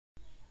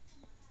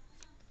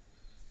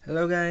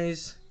Hello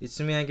guys,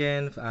 it's me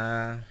again,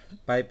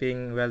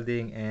 Piping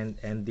Welding and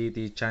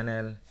NDT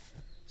channel.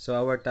 So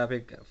our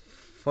topic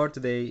for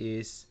today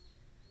is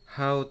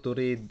how to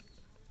read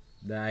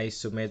the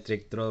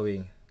isometric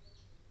drawing.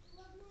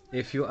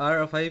 If you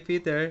are a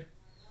 5-feeter,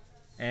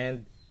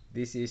 and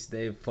this is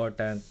the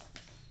important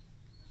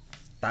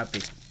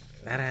topic.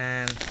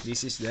 Taran!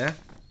 This is the,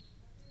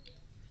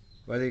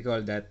 what do you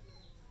call that?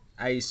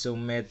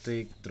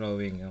 Isometric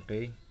drawing,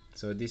 okay?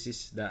 So this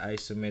is the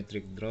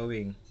isometric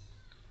drawing.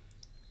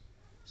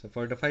 So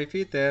for the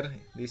 5-feeter,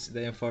 this is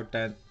the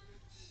important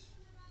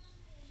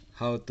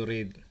how to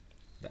read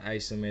the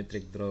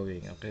isometric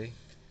drawing. Okay,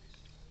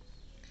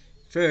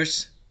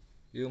 first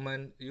you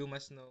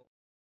must know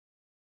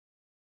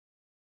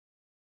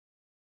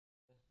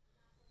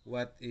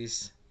what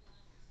is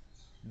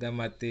the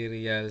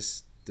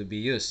materials to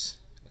be used.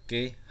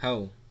 Okay,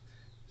 how?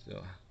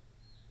 So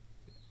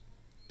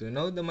to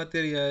know the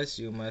materials,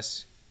 you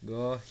must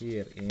go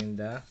here in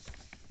the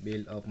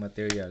bill of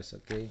materials.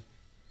 Okay,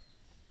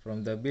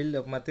 from the bill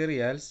of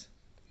materials,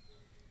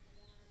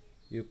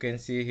 you can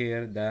see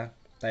here the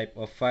type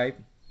of pipe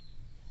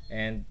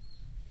and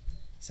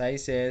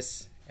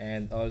sizes,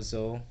 and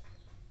also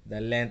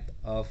the length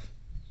of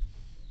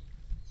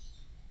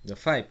the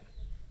pipe.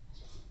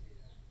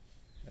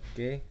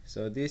 Okay,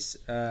 so this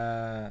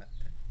the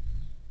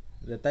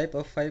type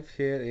of pipe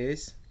here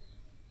is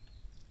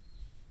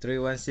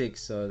 316.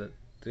 So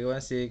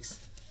 316,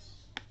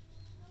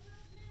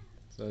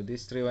 so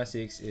this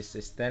 316 is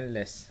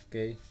stainless.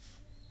 Okay,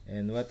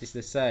 and what is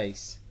the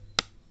size?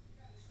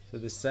 So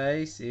the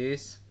size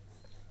is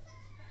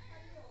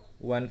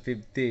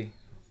 150.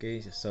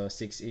 Okay, so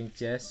 6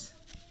 inches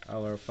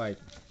our pipe.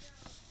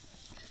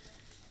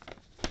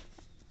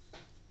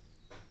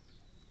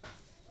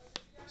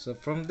 So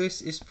from this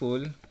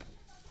spool,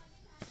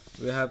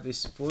 we have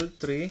spool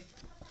 3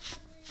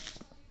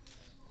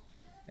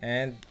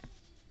 and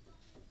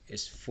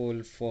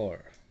spool 4.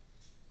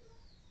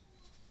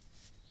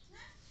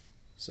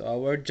 So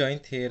our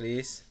joint here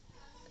is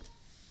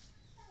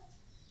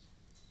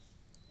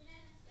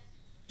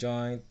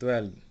joint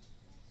 12.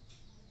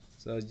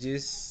 So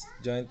this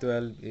joint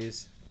 12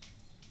 is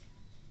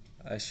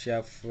a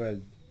shaft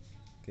weld.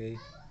 Okay,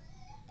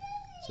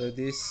 so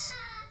this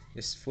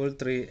is spool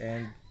 3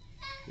 and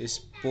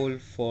spool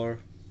 4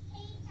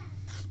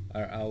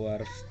 are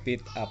our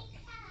feet up.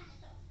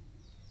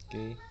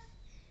 Okay,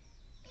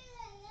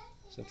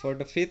 so for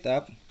the feet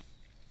up,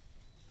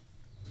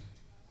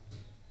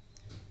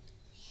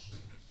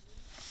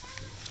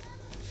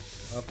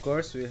 of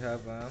course we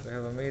have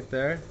a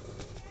meter,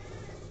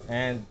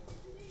 and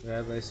we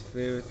have a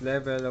spirit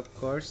level, of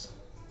course,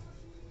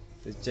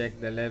 to check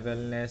the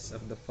levelness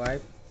of the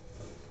pipe,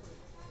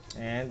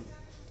 and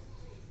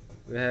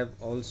we have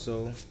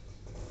also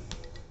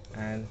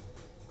an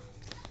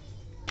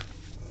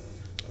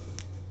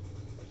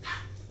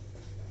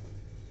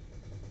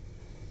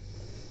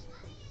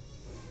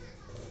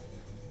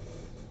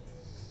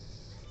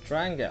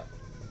triangle,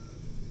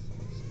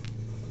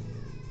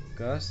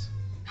 because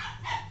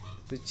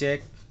to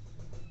check,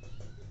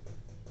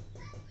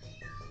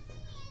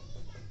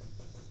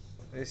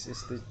 this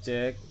is to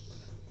check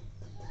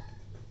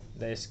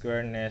the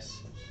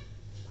squareness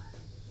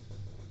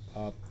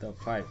of the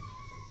pipe.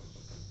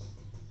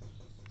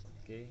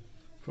 Okay,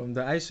 from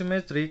the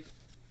isometric,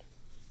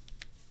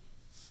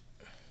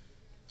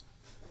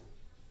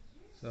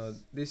 so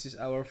this is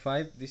our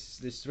pipe, this is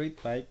the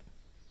straight pipe,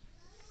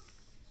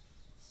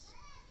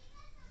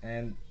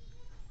 and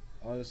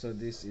also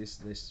this is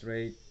the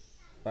straight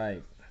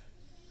pipe.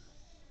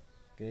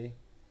 Okay,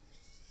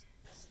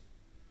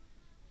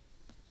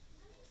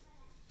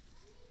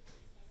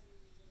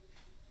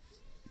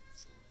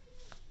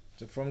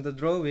 so from the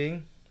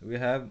drawing, we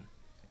have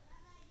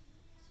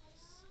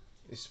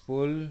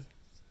spool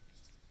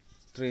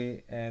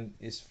 3 and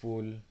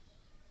spool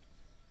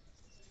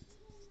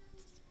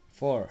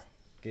 4.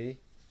 Okay,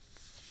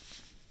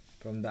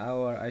 from the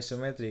our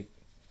isometric,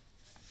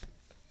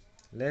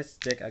 let's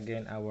check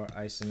again our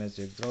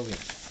isometric drawing.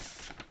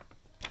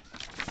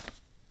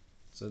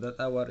 So that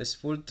our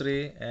spool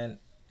 3 and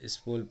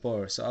spool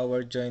 4, so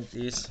our joint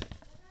is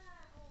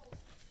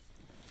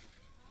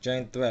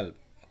joint 12.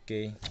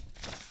 Okay,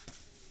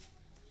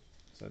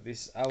 so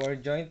this is our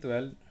joint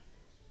 12.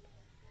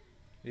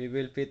 We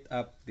will fit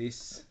up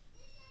this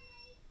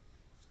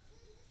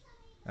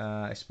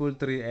spool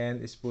 3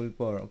 and spool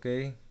 4.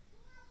 Okay,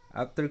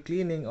 after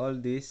cleaning all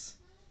this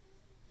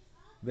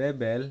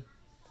bevel,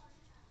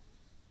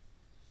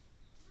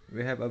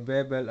 we have a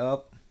bevel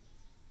of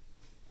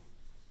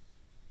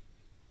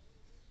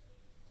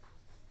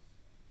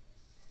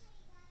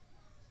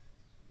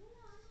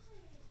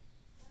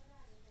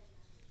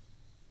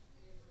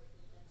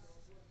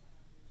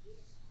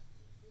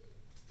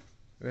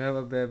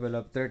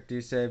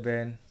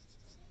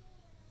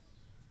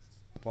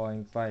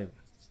 37.5.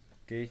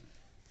 Okay,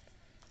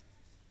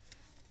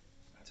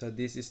 so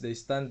this is the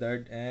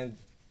standard, and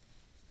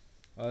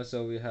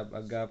also we have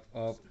a gap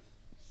of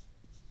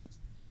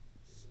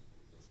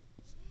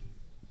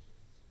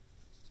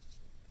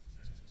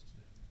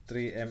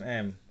 3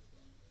 mm.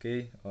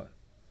 Okay,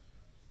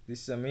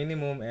 this is a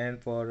minimum, and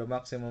for the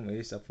maximum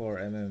is a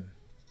 4 mm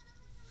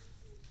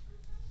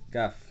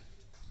gaff.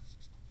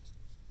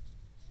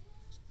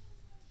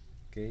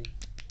 Okay,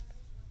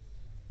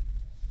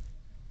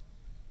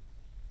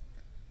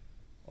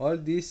 all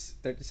these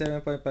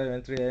 37.5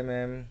 and 3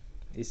 mm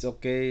is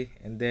okay.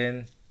 And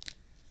then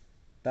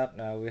tack,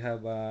 we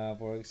have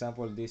for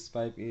example, this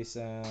pipe is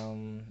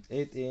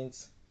 8 inch.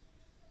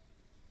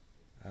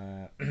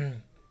 uh,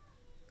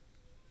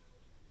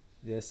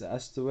 just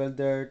as to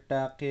welder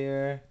tack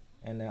here,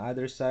 and the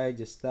other side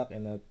just tack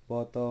in the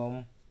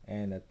bottom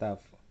and the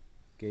top.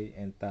 Okay,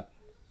 and tack.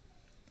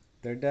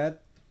 After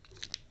that,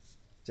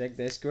 check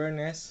the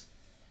squareness.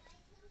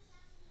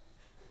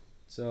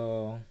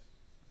 So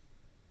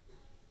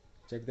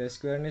check the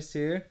squareness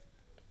here.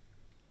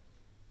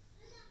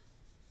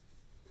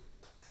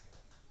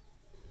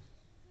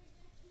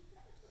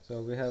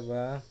 So we have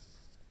a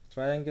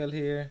triangle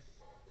here,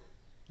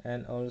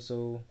 and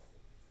also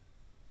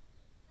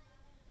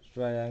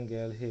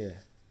triangle here.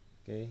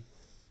 Okay,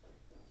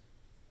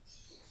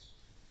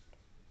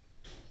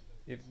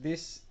 if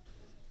this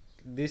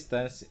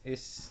distance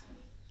is,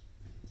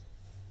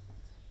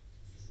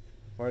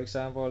 for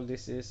example,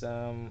 this is 3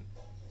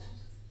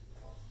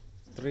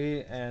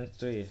 and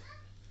 3,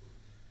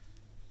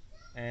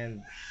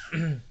 and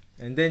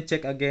and then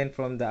check again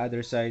from the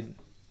other side,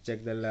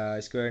 check the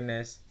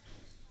squareness,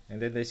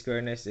 and then the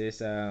squareness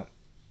is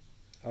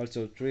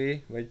also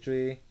 3 by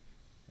 3,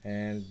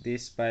 and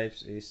this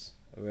pipes is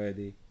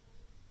already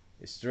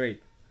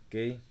straight.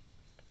 Okay,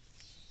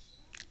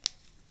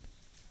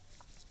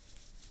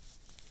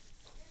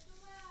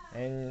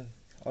 and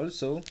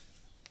also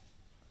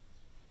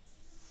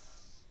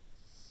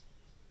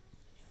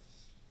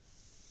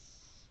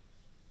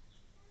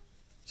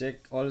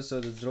check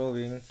also the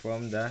drawing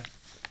from the,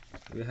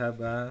 we have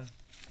a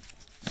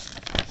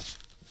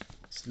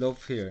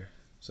slope here.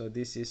 So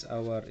this is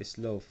our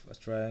slope, a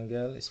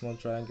triangle, a small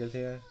triangle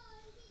here,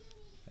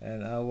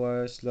 and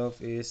our slope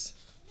is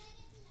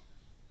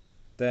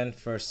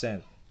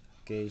 10%.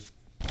 Okay,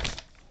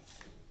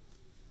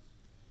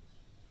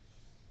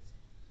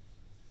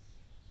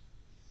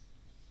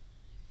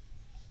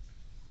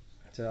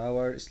 so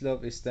our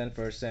slope is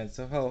 10%.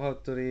 So how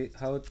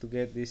to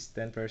get this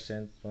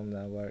 10% from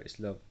our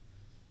slope?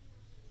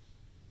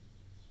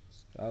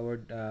 Our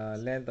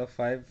length of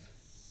 5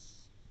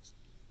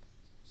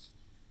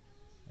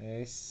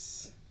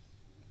 is,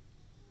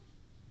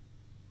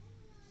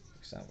 for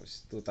example,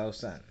 is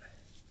 2000.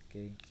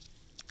 Okay,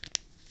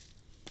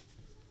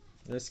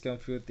 let's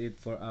compute it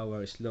for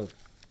our slope.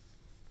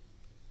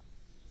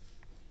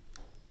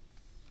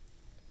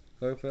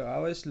 So for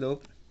our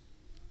slope,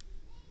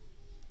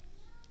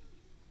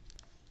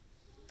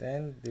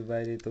 10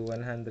 divided to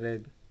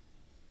 100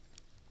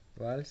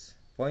 was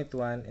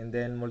 0.1, and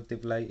then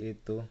multiply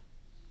it to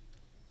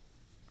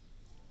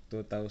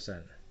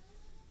 2000.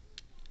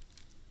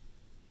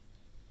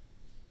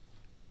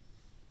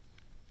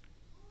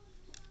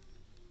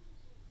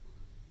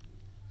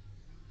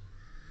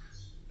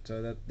 So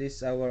that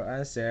is our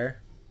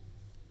answer.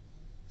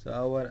 So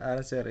our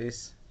answer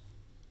is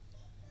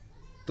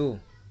 2.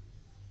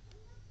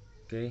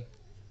 Okay,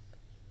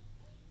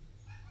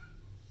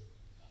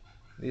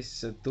 this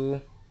is a 2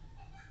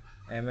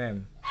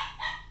 mm.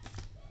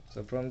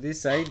 So from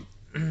this side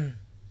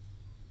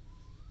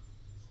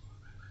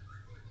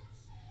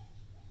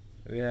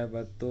we have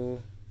a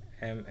 2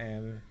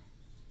 mm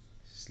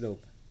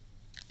slope.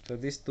 So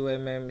this 2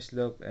 mm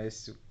slope,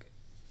 as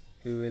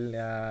you will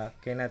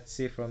cannot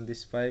see from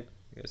this pipe,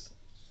 because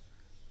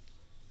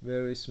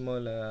very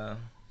small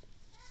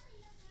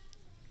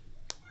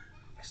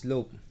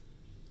slope.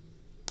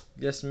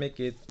 Just make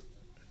it,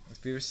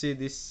 if you see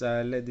this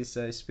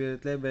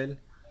spirit level,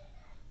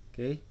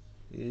 okay,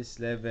 this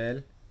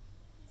level,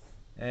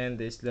 and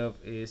the slope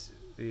is,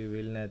 we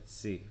will not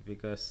see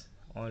because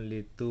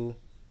only 2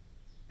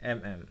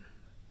 mm.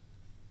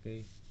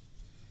 Okay,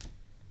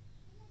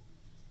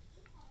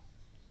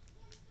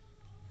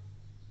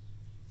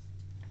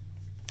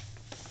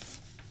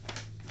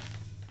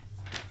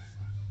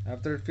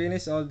 after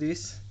finish all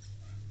this,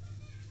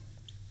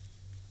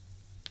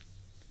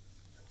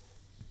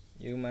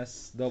 you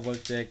must double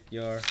check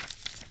your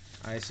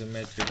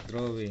isometric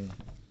drawing.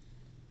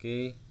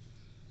 Okay,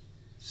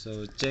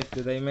 so check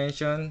the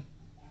dimension.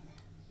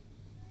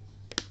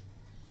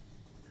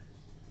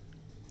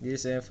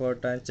 This is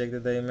important. Check the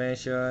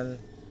dimension,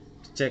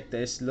 check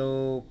the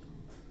slope,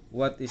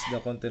 what is the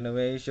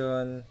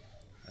continuation,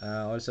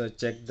 also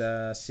check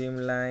the seam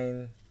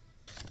line.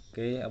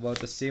 Okay, about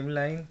the seam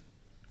line,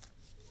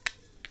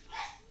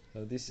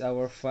 so this is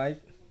our 5,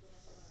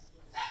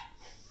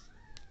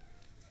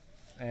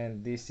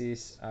 and this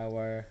is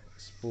our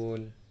spool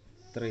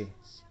 3,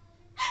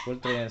 spool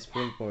 3 and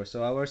spool 4.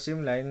 So our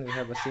seam line, we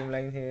have a seam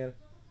line here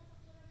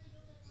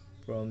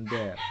from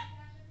there.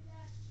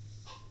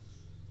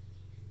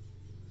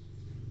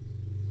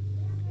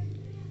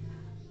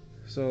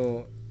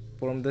 So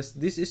from this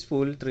is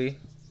spool 3,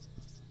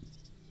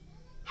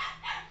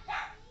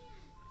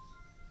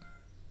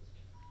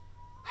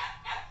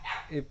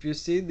 if you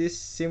see this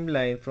seam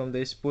line from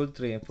the spool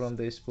 3 and from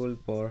the spool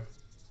 4,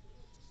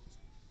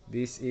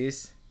 this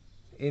is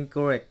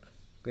incorrect.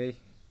 Okay,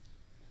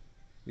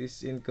 this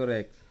is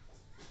incorrect.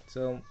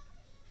 So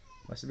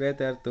much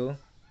better to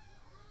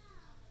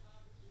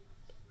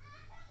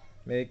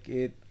make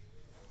it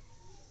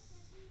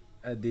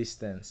a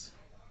distance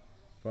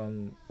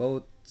from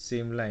both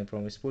seam line,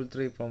 from spool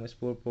 3, from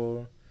spool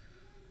 4.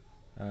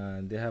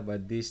 They have a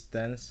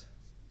distance.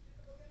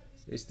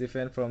 It's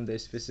different from the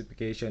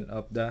specification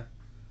of the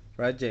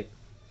project.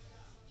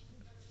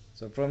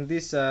 So from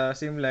this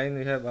seam line,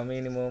 we have a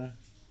minimum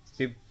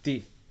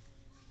 50.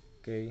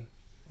 Okay,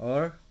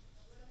 or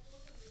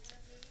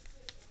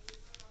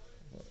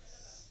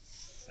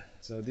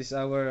so this is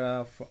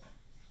our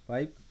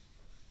pipe.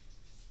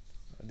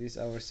 This is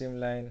our seam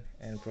line,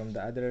 and from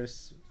the other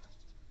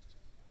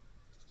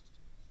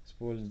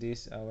spool,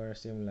 this our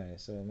seam line.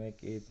 So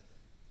make it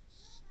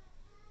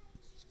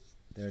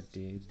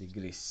 30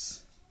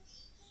 degrees.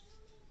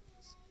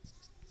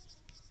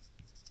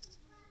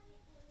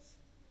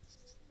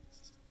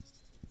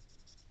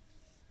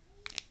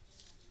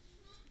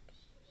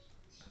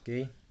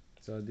 Okay,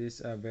 so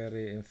these are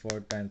very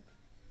important.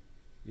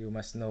 You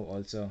must know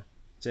also.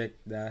 Check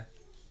the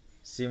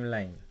seam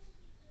line.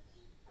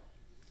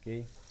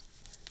 Okay,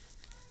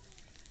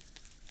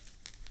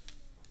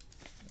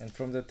 and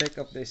from the take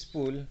of the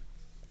spool,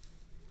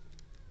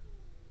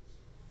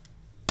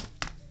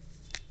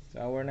 so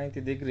our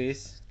 90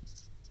 degrees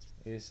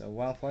is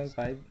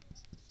 1.5,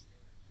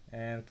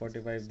 and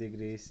 45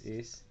 degrees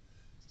is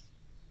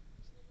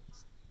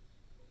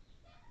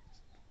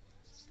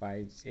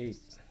 5.8.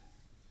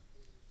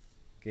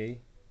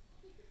 Okay,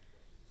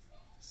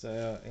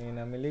 so in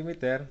a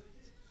millimeter,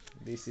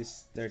 this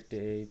is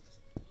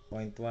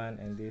 38.1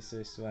 and this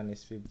is one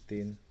is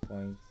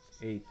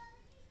 15.8.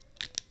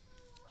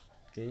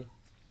 Okay,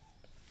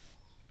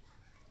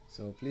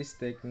 so please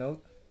take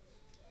note,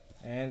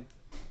 and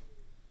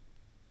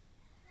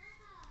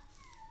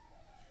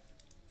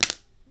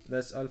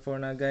that's all for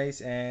now,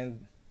 guys,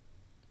 and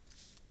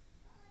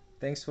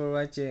thanks for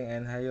watching,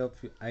 and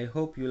I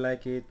hope you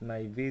like it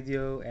my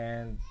video,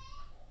 and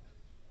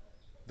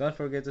don't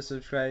forget to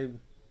subscribe,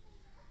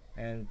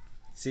 and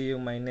see you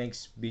my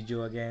next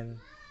video again.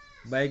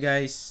 Bye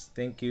guys,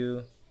 thank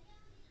you.